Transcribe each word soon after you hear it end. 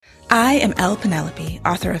I am Elle Penelope,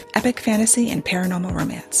 author of epic fantasy and paranormal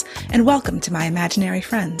romance, and welcome to my Imaginary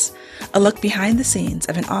Friends, a look behind the scenes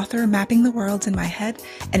of an author mapping the worlds in my head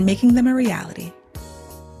and making them a reality.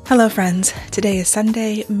 Hello friends, today is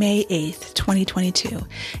Sunday, May 8th, 2022,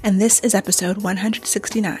 and this is episode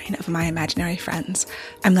 169 of My Imaginary Friends.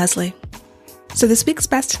 I'm Leslie. So this week's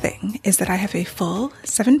best thing is that I have a full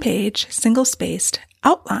 7-page, single-spaced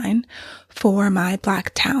outline for my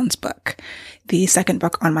Black Towns book, the second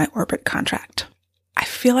book on my Orbit contract. I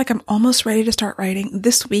feel like I'm almost ready to start writing.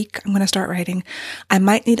 This week, I'm going to start writing. I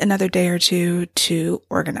might need another day or two to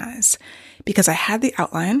organize because I had the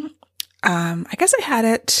outline. I guess I had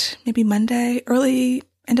it maybe Monday,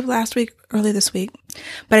 end of last week, early this week,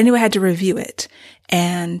 but I knew I had to review it.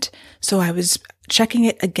 And so I was checking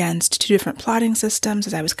it against 2 different plotting systems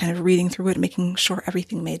as I was kind of reading through it, making sure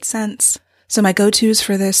everything made sense. So my go-tos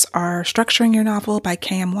for this are Structuring Your Novel by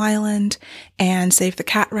K.M. Weiland and Save the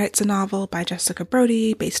Cat Writes a Novel by Jessica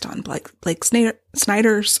Brody, based on Blake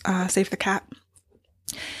Snyder's Save the Cat.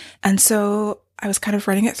 And so I was kind of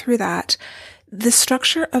running it through that. The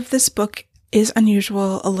structure of this book is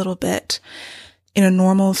unusual a little bit. In a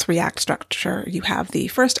normal 3-act structure, you have the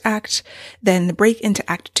first act, then the break into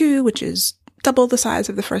act 2, which is double the size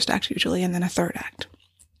of the first act usually, and then a third act.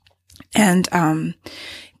 And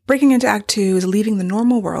breaking into Act 2 is leaving the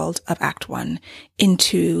normal world of Act 1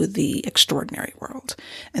 into the extraordinary world.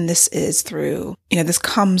 And this is through, this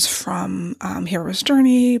comes from Hero's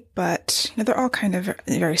Journey, but, they're all kind of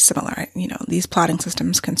very similar. These plotting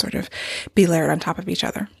systems can sort of be layered on top of each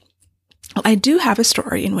other. Well, I do have a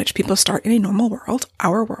story in which people start in a normal world,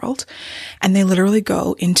 our world, and they literally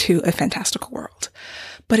go into a fantastical world.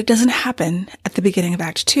 But it doesn't happen at the beginning of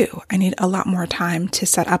Act 2. I need a lot more time to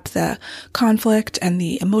set up the conflict and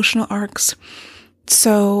the emotional arcs.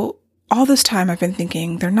 So all this time I've been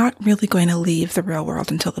thinking they're not really going to leave the real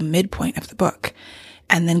world until the midpoint of the book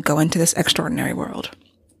and then go into this extraordinary world.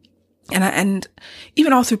 And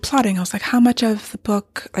even all through plotting, I was like, how much of the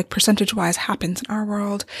book, percentage-wise, happens in our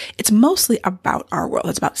world? It's mostly about our world.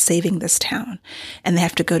 It's about saving this town. And they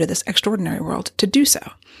have to go to this extraordinary world to do so.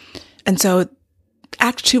 And so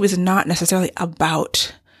Act 2 is not necessarily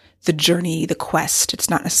about the journey, the quest. It's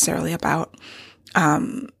not necessarily about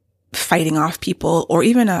fighting off people or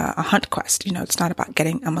even a hunt quest. It's not about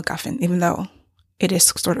getting a MacGuffin, even though it is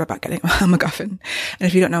sort of about getting a MacGuffin. And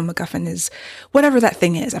if you don't know, MacGuffin is whatever that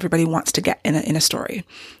thing is everybody wants to get in a story.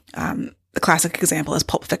 The classic example is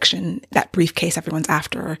Pulp Fiction, that briefcase everyone's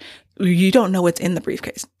after. You don't know what's in the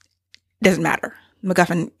briefcase. It doesn't matter.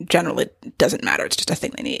 MacGuffin generally doesn't matter. It's just a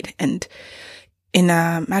thing they need. And in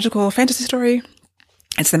a magical fantasy story,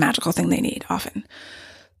 it's the magical thing they need often.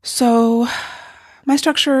 So my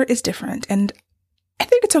structure is different, and I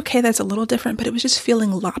think it's okay that it's a little different, but it was just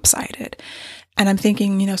feeling lopsided. And I'm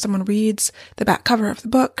thinking, someone reads the back cover of the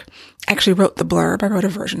book. I actually wrote the blurb. I wrote a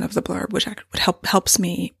version of the blurb, which helps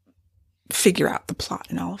me figure out the plot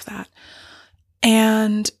and all of that.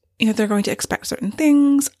 And, they're going to expect certain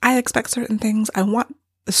things. I expect certain things. I want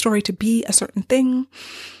the story to be a certain thing.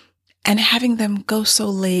 And having them go so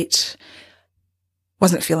late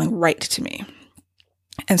wasn't feeling right to me.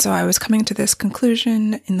 And so I was coming to this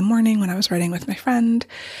conclusion in the morning when I was writing with my friend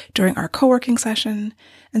during our co-working session.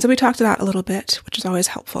 And so we talked about it a little bit, which is always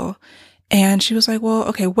helpful. And she was like, well,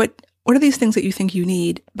 okay, what are these things that you think you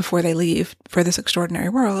need before they leave for this extraordinary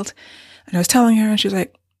world? And I was telling her, and she was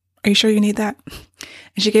like, are you sure you need that?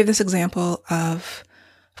 And she gave this example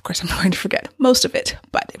of course, I'm going to forget most of it,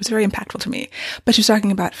 but it was very impactful to me. But she was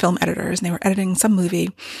talking about film editors, and they were editing some movie,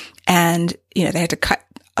 and, they had to cut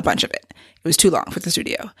a bunch of it. It was too long for the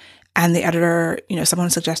studio. And the editor, someone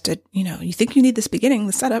suggested, you think you need this beginning,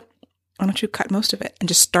 the setup, why don't you cut most of it and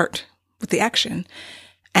just start with the action?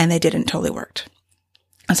 And they didn't. Totally worked.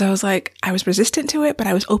 And so I was resistant to it, but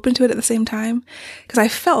I was open to it at the same time because I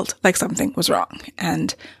felt like something was wrong,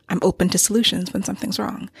 and I'm open to solutions when something's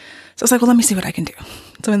wrong. So I was like, well, let me see what I can do.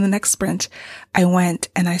 So in the next sprint, I went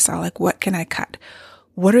and I saw what can I cut?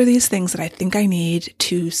 What are these things that I think I need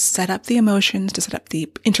to set up the emotions, to set up the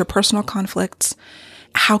interpersonal conflicts?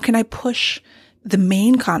 How can I push the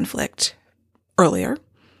main conflict earlier?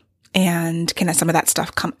 And can some of that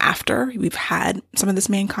stuff come after we've had some of this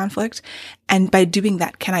main conflict? And by doing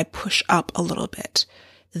that, can I push up a little bit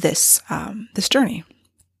this journey?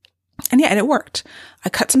 And it worked. I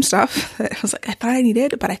cut some stuff that I was like, I thought I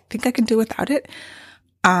needed, but I think I can do without it.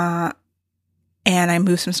 And I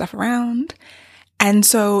moved some stuff around. And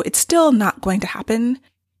so it's still not going to happen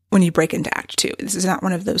when you break into Act 2. This is not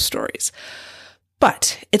one of those stories.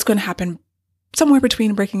 But it's going to happen somewhere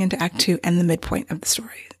between breaking into Act 2 and the midpoint of the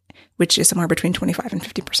story, which is somewhere between 25 and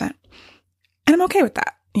 50%. And I'm okay with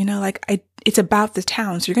that. it's about the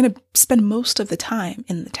town. So you're going to spend most of the time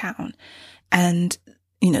in the town. And,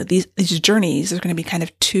 these journeys are going to be kind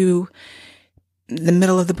of to the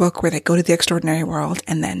middle of the book where they go to the extraordinary world.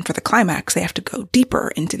 And then for the climax, they have to go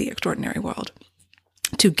deeper into the extraordinary world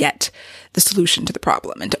to get the solution to the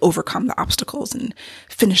problem and to overcome the obstacles and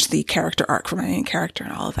finish the character arc for my main character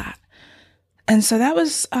and all of that. And so that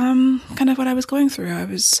was kind of what I was going through. I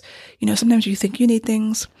was, sometimes you think you need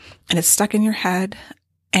things and it's stuck in your head.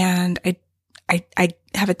 And I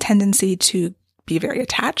have a tendency to be very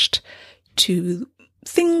attached to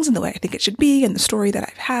things in the way I think it should be and the story that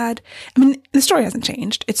I've had. I mean, the story hasn't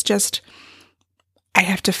changed. It's just I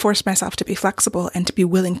have to force myself to be flexible and to be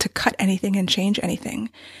willing to cut anything and change anything.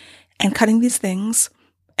 And cutting these things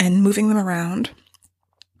and moving them around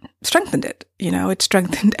strengthened it. It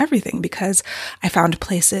strengthened everything because I found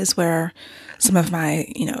places where some of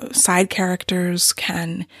my, side characters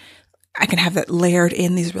I can have that layered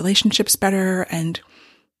in these relationships better, and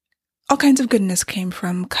all kinds of goodness came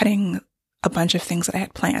from cutting a bunch of things that I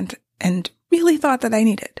had planned and really thought that I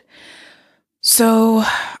needed. So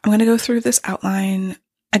I'm going to go through this outline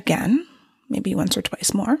again, maybe once or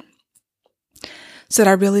twice more, so that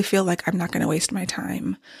I really feel like I'm not going to waste my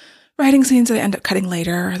time writing scenes that I end up cutting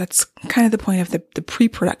later. That's kind of the point of the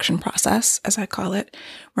pre-production process, as I call it,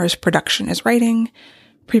 whereas production is writing,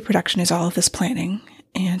 pre-production is all of this planning,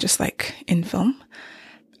 and just like in film.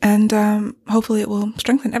 And hopefully it will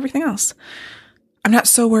strengthen everything else. I'm not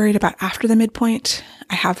so worried about after the midpoint.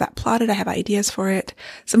 I have that plotted. I have ideas for it.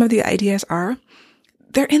 Some of the ideas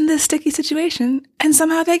they're in this sticky situation and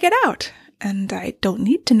somehow they get out. And I don't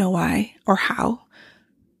need to know why or how.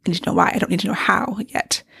 I need to know why. I don't need to know how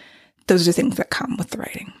yet. Those are things that come with the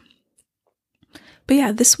writing. But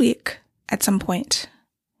yeah, this week at some point,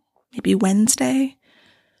 maybe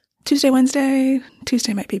Tuesday, Wednesday.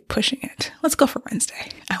 Tuesday might be pushing it. Let's go for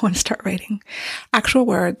Wednesday. I want to start writing actual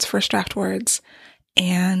words, first draft words,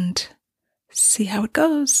 and see how it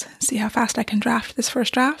goes. See how fast I can draft this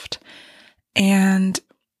first draft. And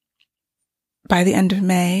by the end of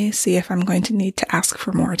May, see if I'm going to need to ask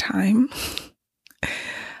for more time.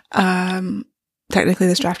 Technically,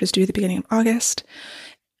 this draft is due at the beginning of August.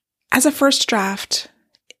 As a first draft,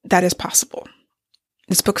 that is possible.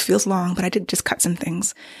 This book feels long, but I did just cut some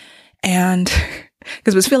things. And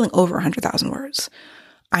because it was feeling over 100,000 words,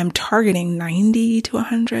 I'm targeting 90 to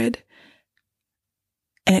 100.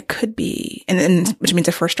 And it could be, which means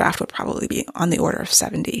a first draft would probably be on the order of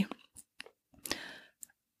 70.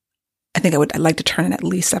 I think I'd like to turn in at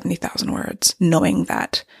least 70,000 words, knowing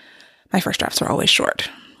that my first drafts are always short.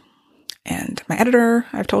 And my editor,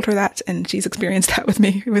 I've told her that, and she's experienced that with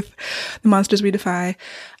me with The Monsters We Defy.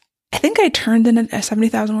 I think I turned in a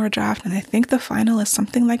 70,000 word draft, and I think the final is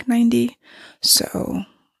something like 90. So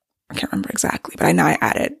I can't remember exactly, but I know I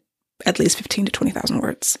added at least 15 to 20,000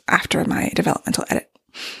 words after my developmental edit.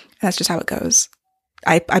 And that's just how it goes.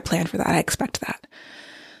 I plan for that. I expect that.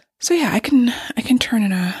 So yeah, I can turn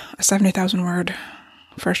in a 70,000 word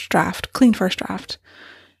first draft, clean first draft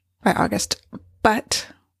by August. But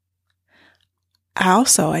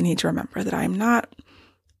I need to remember that I'm not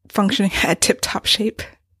functioning at tip-top shape.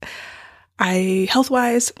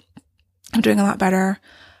 Health-wise, I'm doing a lot better.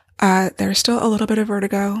 There's still a little bit of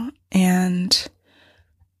vertigo, and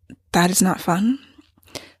that is not fun.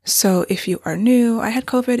 So if you are new, I had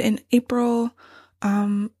COVID in April.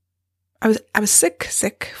 I was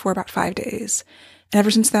sick for about 5 days. And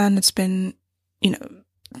ever since then, it's been,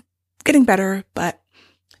 getting better, but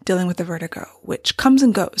dealing with the vertigo, which comes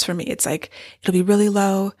and goes for me. It's like, it'll be really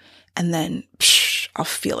low and then I'll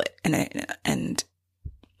feel it.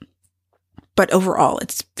 But overall,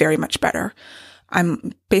 it's very much better.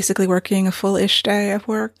 I'm basically working a full-ish day of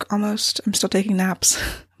work almost. I'm still taking naps,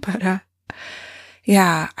 but,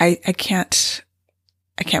 yeah, I can't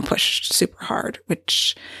push super hard,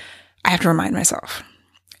 which I have to remind myself,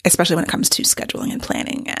 especially when it comes to scheduling and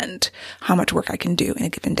planning and how much work I can do in a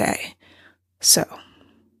given day. So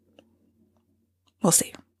we'll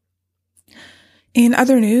see. In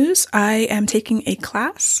other news, I am taking a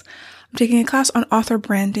class. I'm taking a class on author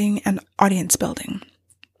branding and audience building.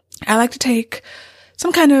 I like to take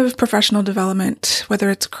some kind of professional development, whether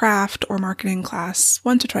it's craft or marketing class,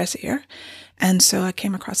 once or twice a year. And so I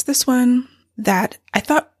came across this one that I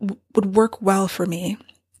thought would work well for me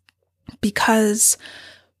because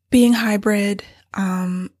being hybrid,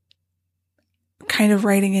 kind of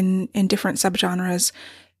writing in different subgenres,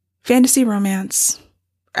 fantasy romance,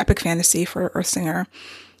 epic fantasy for Earthsinger,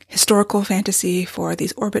 historical fantasy for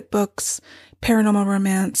these Orbit books, paranormal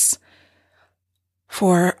romance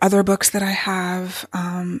for other books that I have.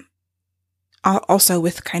 Also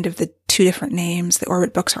with kind of the two different names. The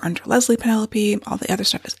Orbit books are under Leslie Penelope. All the other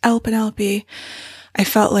stuff is L Penelope. I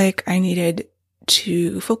felt like I needed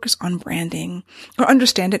to focus on branding or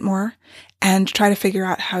understand it more and try to figure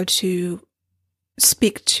out how to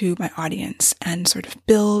speak to my audience and sort of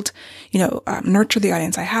build, nurture the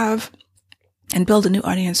audience I have and build a new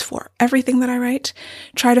audience for everything that I write.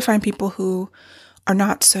 Try to find people who are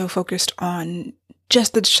not so focused on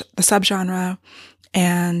just the subgenre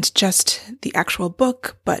and just the actual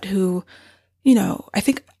book, but who, I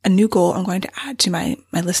think a new goal I'm going to add to my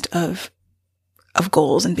list of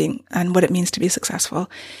goals and what it means to be successful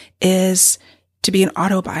is to be an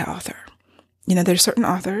auto-buy author. There's certain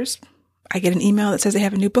authors, I get an email that says they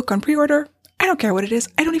have a new book on pre-order. I don't care what it is.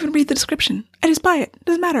 I don't even read the description. I just buy it. It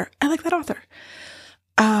doesn't matter. I like that author.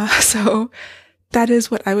 So that is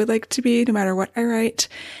what I would like to be no matter what I write.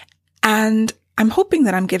 And I'm hoping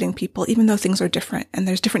that I'm giving people, even though things are different and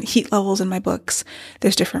there's different heat levels in my books,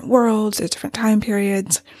 there's different worlds, there's different time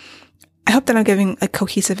periods. I hope that I'm giving a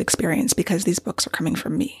cohesive experience because these books are coming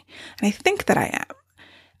from me. And I think that I am.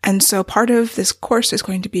 And so part of this course is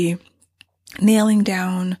going to be nailing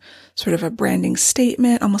down sort of a branding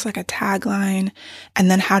statement, almost like a tagline,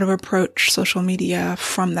 and then how to approach social media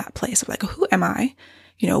from that place of like, who am I?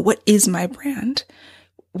 What is my brand?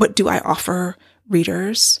 What do I offer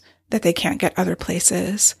readers that they can't get other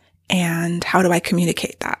places? And how do I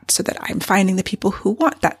communicate that so that I'm finding the people who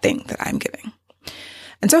want that thing that I'm giving?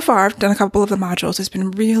 And so far, I've done a couple of the modules. It's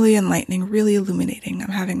been really enlightening, really illuminating. I'm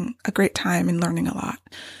having a great time and learning a lot.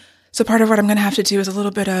 So part of what I'm going to have to do is a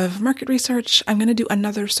little bit of market research. I'm going to do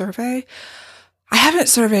another survey. I haven't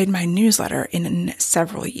surveyed my newsletter in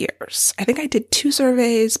several years. I think I did 2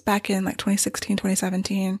 surveys back in like 2016,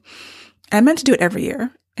 2017. I meant to do it every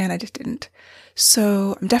year and I just didn't.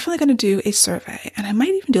 So I'm definitely going to do a survey and I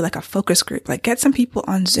might even do like a focus group, like get some people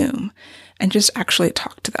on Zoom and just actually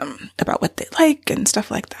talk to them about what they like and stuff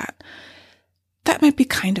like that. That might be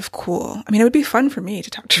kind of cool. I mean, it would be fun for me to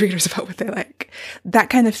talk to readers about what they like. That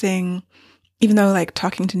kind of thing, even though like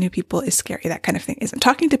talking to new people is scary, that kind of thing isn't.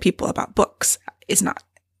 Talking to people about books is not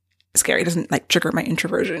scary. It doesn't like trigger my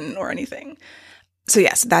introversion or anything. So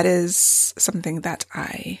yes, that is something that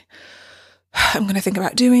I'm going to think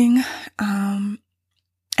about doing. And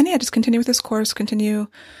yeah, just continue with this course, continue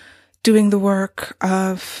doing the work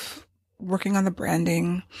of working on the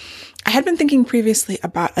branding. I had been thinking previously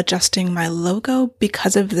about adjusting my logo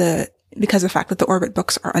because of the fact that the Orbit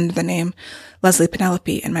books are under the name Leslie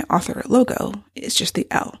Penelope and my author logo is just the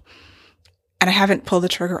L. And I haven't pulled the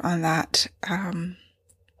trigger on that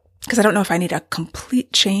because I don't know if I need a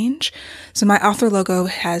complete change. So my author logo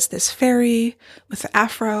has this fairy with the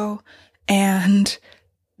afro and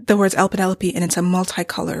the words L Penelope, and it's a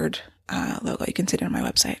multicolored logo. You can see it on my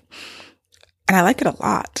website. And I like it a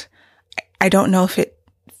lot. I don't know if it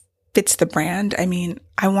fits the brand. I mean,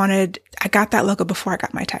 I got that logo before I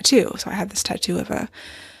got my tattoo. So I have this tattoo of a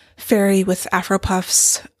fairy with afro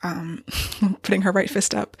puffs, putting her right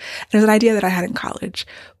fist up. And it was an idea that I had in college,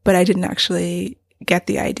 but I didn't actually get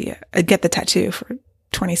the tattoo for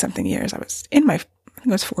 20 something years. I think I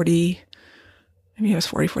was 40, maybe I was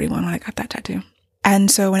 40, 41 when I got that tattoo. And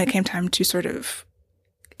so when it came time to sort of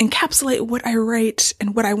encapsulate what I write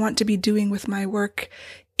and what I want to be doing with my work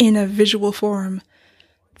in a visual form,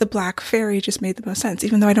 the black fairy just made the most sense,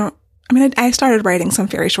 even though I started writing some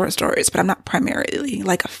fairy short stories, but I'm not primarily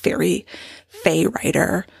like a fairy fae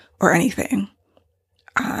writer or anything.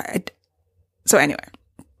 So anyway,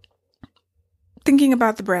 thinking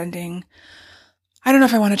about the branding, I don't know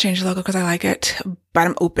if I want to change the logo because I like it, but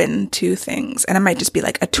I'm open to things. And it might just be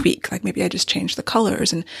like a tweak. Like maybe I just change the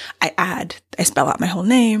colors and I spell out my whole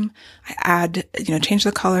name. Change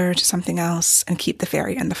the color to something else and keep the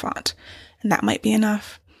fairy and the font. And that might be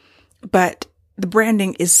enough. But the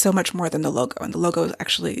branding is so much more than the logo. And the logo is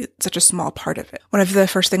actually such a small part of it. One of the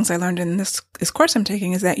first things I learned in this course I'm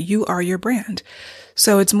taking is that you are your brand.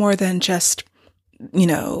 So it's more than just,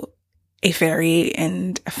 a fairy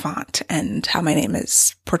and a font and how my name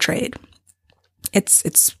is portrayed.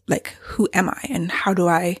 It's like, who am I and how do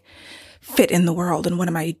I fit in the world and what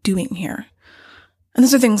am I doing here? And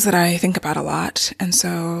those are things that I think about a lot. And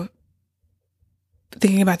so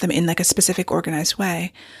thinking about them in like a specific organized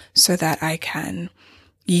way so that I can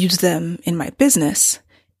use them in my business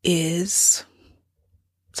is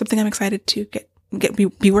something I'm excited to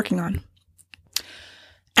be working on.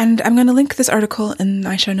 And I'm going to link this article in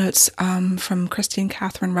my show notes from Christine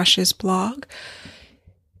Catherine Rush's blog.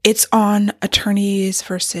 It's on attorneys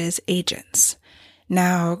versus agents.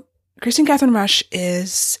 Now, Christine Catherine Rush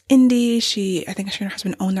is indie. I think she and her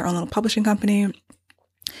husband own their own little publishing company.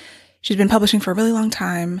 She's been publishing for a really long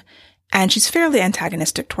time. And she's fairly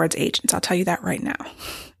antagonistic towards agents. I'll tell you that right now.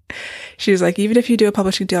 She was like, even if you do a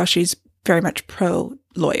publishing deal, she's very much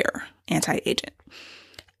pro-lawyer, anti-agent.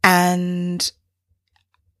 And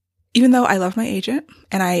even though I love my agent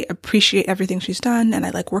and I appreciate everything she's done and I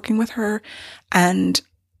like working with her and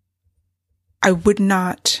I would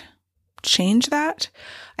not change that,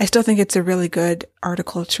 I still think it's a really good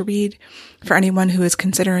article to read for anyone who is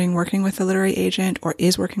considering working with a literary agent or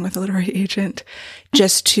is working with a literary agent,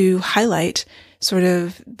 just to highlight sort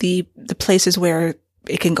of the places where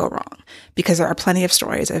it can go wrong, because there are plenty of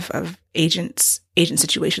stories of agent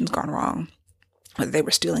situations gone wrong, whether they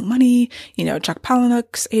were stealing money. Chuck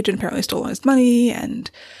Palahniuk's agent apparently stole his money, and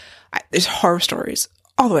there's horror stories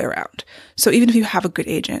all the way around. So even if you have a good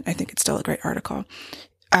agent, I think it's still a great article.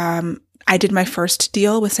 I did my first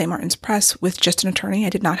deal with St. Martin's Press with just an attorney. I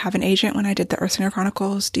did not have an agent when I did the Earthsinger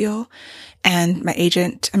Chronicles deal. And my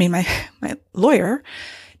lawyer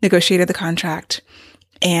negotiated the contract,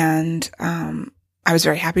 and I was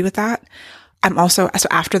very happy with that. So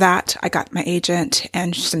after that, I got my agent,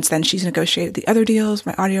 and since then she's negotiated the other deals,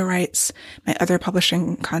 my audio rights, my other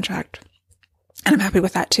publishing contract. And I'm happy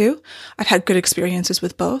with that too. I've had good experiences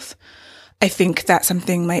with both. I think that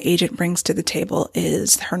something my agent brings to the table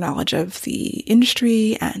is her knowledge of the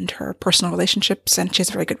industry and her personal relationships, and she has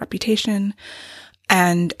a very good reputation.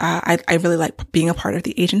 And I really like being a part of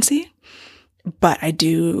the agency, but I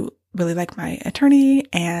do really like my attorney,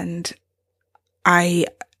 and I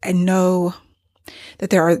know that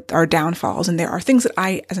there are downfalls and there are things that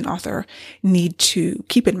I, as an author, need to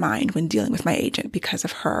keep in mind when dealing with my agent because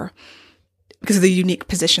of the unique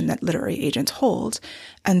position that literary agents hold.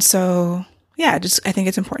 And so, I think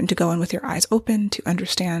it's important to go in with your eyes open to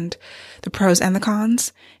understand the pros and the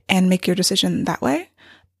cons and make your decision that way.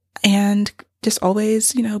 And just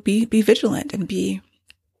always, be vigilant and be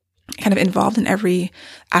kind of involved in every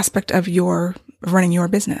aspect of running your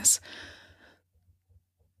business.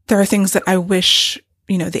 There are things that I wish,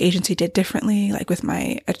 the agency did differently. Like with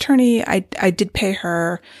my attorney, I did pay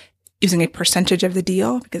her using a percentage of the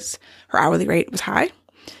deal because her hourly rate was high.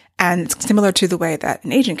 And it's similar to the way that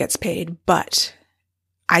an agent gets paid, but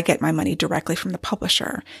I get my money directly from the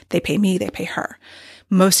publisher. They pay me, they pay her.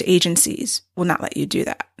 Most agencies will not let you do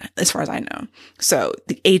that, as far as I know. So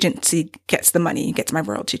the agency gets the money, gets my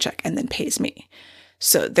royalty check, and then pays me.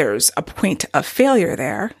 So there's a point of failure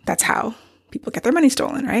there. That's how people get their money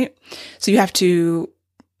stolen, right? So you have to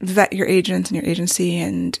vet your agents and your agency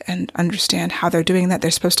and understand how they're doing that. They're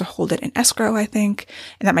supposed to hold it in escrow, I think,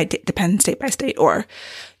 and that might depend state by state. Or,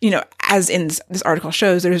 as in this article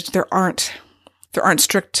shows, there aren't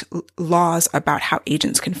strict laws about how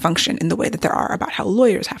agents can function in the way that there are about how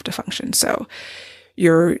lawyers have to function. So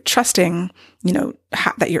you're trusting,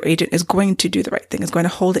 that your agent is going to do the right thing, is going to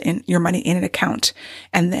hold your money in an account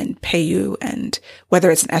and then pay you, and whether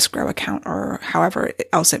it's an escrow account or however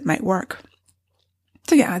else it might work.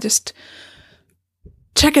 So just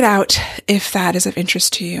check it out if that is of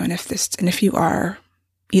interest to you, and if you are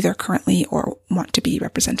either currently or want to be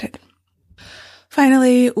represented.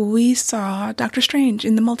 Finally, we saw Doctor Strange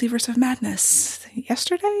in the Multiverse of Madness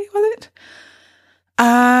yesterday, was it?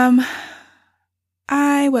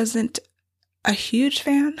 I wasn't a huge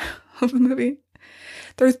fan of the movie.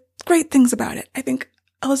 There's great things about it. I think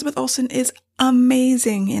Elizabeth Olsen is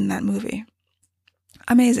amazing in that movie.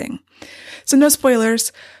 Amazing. So no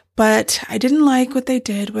spoilers, but I didn't like what they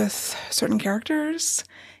did with certain characters.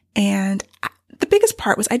 And the biggest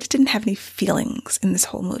part was I just didn't have any feelings in this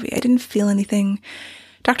whole movie. I didn't feel anything.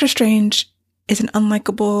 Doctor Strange is an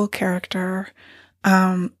unlikable character.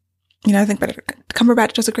 I think Benedict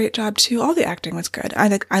Cumberbatch does a great job too. All the acting was good. I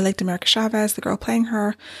liked America Chavez, the girl playing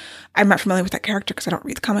her. I'm not familiar with that character because I don't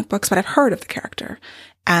read the comic books, but I've heard of the character.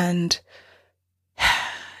 And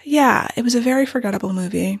it was a very forgettable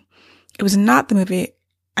movie. It was not the movie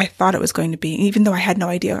I thought it was going to be, even though I had no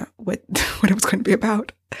idea what it was going to be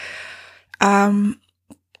about. I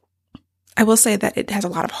will say that it has a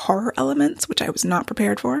lot of horror elements, which I was not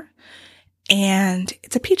prepared for. And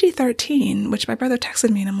it's a PG-13, which my brother texted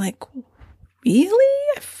me, and I'm like,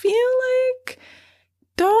 really? I feel like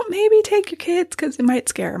don't maybe take your kids because it might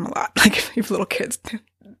scare them a lot. Like if you have little kids,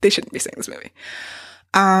 they shouldn't be seeing this movie.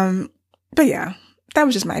 But that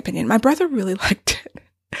was just my opinion. My brother really liked it.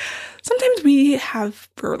 Sometimes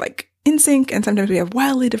we're like in sync, and sometimes we have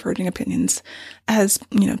wildly diverging opinions, as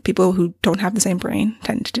people who don't have the same brain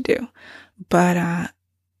tend to do. But I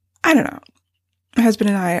don't know. My husband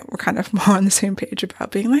and I were kind of more on the same page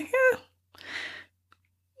about being like,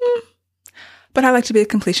 But I like to be a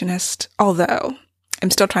completionist, although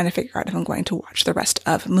I'm still trying to figure out if I'm going to watch the rest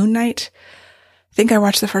of Moon Knight. think I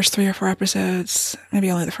watched the first 3 or 4 episodes,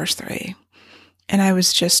 maybe only the first 3. And I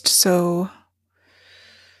was just so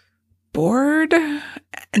bored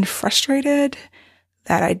and frustrated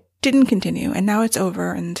that I didn't continue. And now it's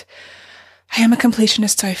over, and I am a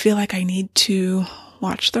completionist, so I feel like I need to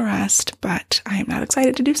watch the rest, but I am not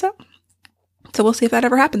excited to do so. So we'll see if that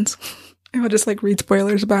ever happens. I'll just read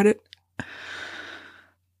spoilers about it.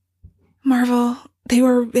 Marvel, they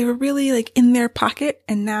were really in their pocket,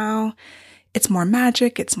 and now it's more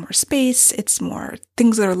magic, it's more space, it's more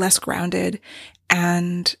things that are less grounded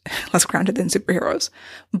and less grounded than superheroes,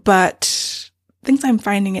 but things I'm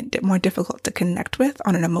finding it more difficult to connect with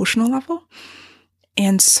on an emotional level.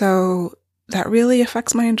 And so that really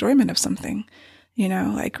affects my enjoyment of something,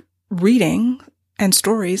 reading and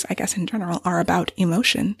stories, I guess in general, are about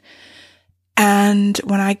emotion. And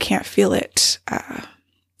when I can't feel it, I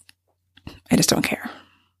just don't care.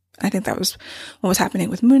 I think that was what was happening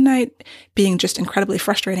with Moon Knight, being just incredibly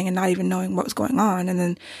frustrating and not even knowing what was going on. And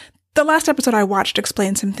then the last episode I watched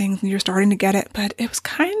explained some things and you're starting to get it, but it was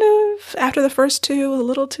kind of, after the first 2, a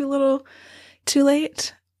little too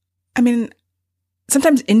late. I mean,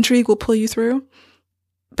 sometimes intrigue will pull you through,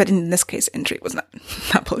 but in this case, intrigue was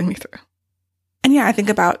not pulling me through. And yeah, I think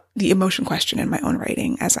about the emotion question in my own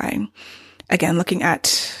writing as I'm, again, looking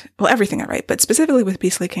at, everything I write, but specifically with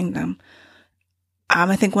Beastly Kingdom.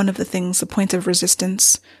 I think one of the points of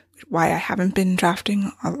resistance, why I haven't been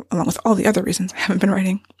drafting, along with all the other reasons I haven't been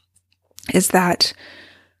writing, is that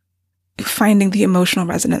finding the emotional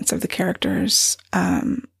resonance of the characters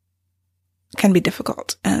can be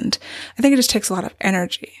difficult. And I think it just takes a lot of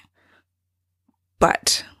energy.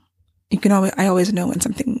 But I always know when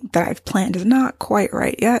something that I've planned is not quite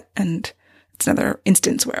right yet. And it's another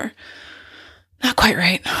instance where not quite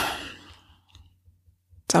right.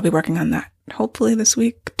 So I'll be working on that hopefully this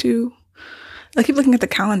week too. I keep looking at the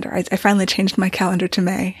calendar. I finally changed my calendar to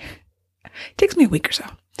May. It takes me a week or so.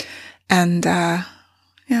 And,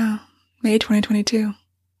 May 2022.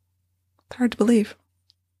 It's hard to believe.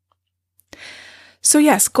 So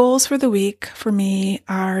yes, goals for the week for me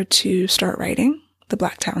are to start writing the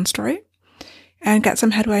Blacktown story and get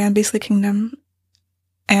some headway on Beastly Kingdom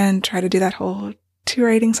and try to do that whole 2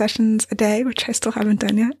 writing sessions a day, which I still haven't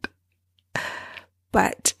done yet.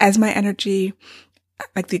 But as my energy,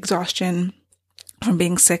 the exhaustion from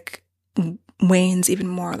being sick, wanes even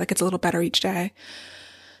more, it's a little better each day.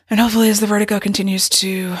 And hopefully as the vertigo continues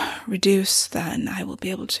to reduce, then I will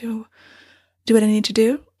be able to do what I need to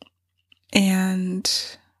do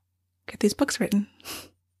and get these books written.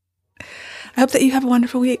 I hope that you have a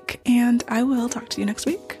wonderful week, and I will talk to you next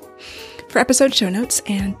week. For episode show notes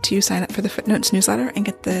and to sign up for the Footnotes newsletter and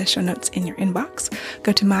get the show notes in your inbox,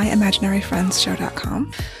 go to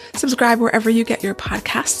myimaginaryfriendsshow.com. Subscribe wherever you get your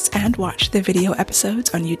podcasts and watch the video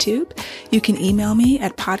episodes on YouTube. You can email me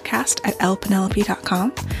at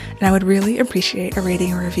podcast@lpenelope.com, and I would really appreciate a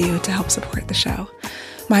rating or review to help support the show.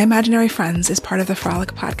 My Imaginary Friends is part of the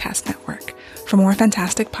Frolic Podcast Network. For more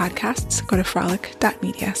fantastic podcasts, go to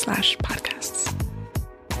frolic.media/podcasts.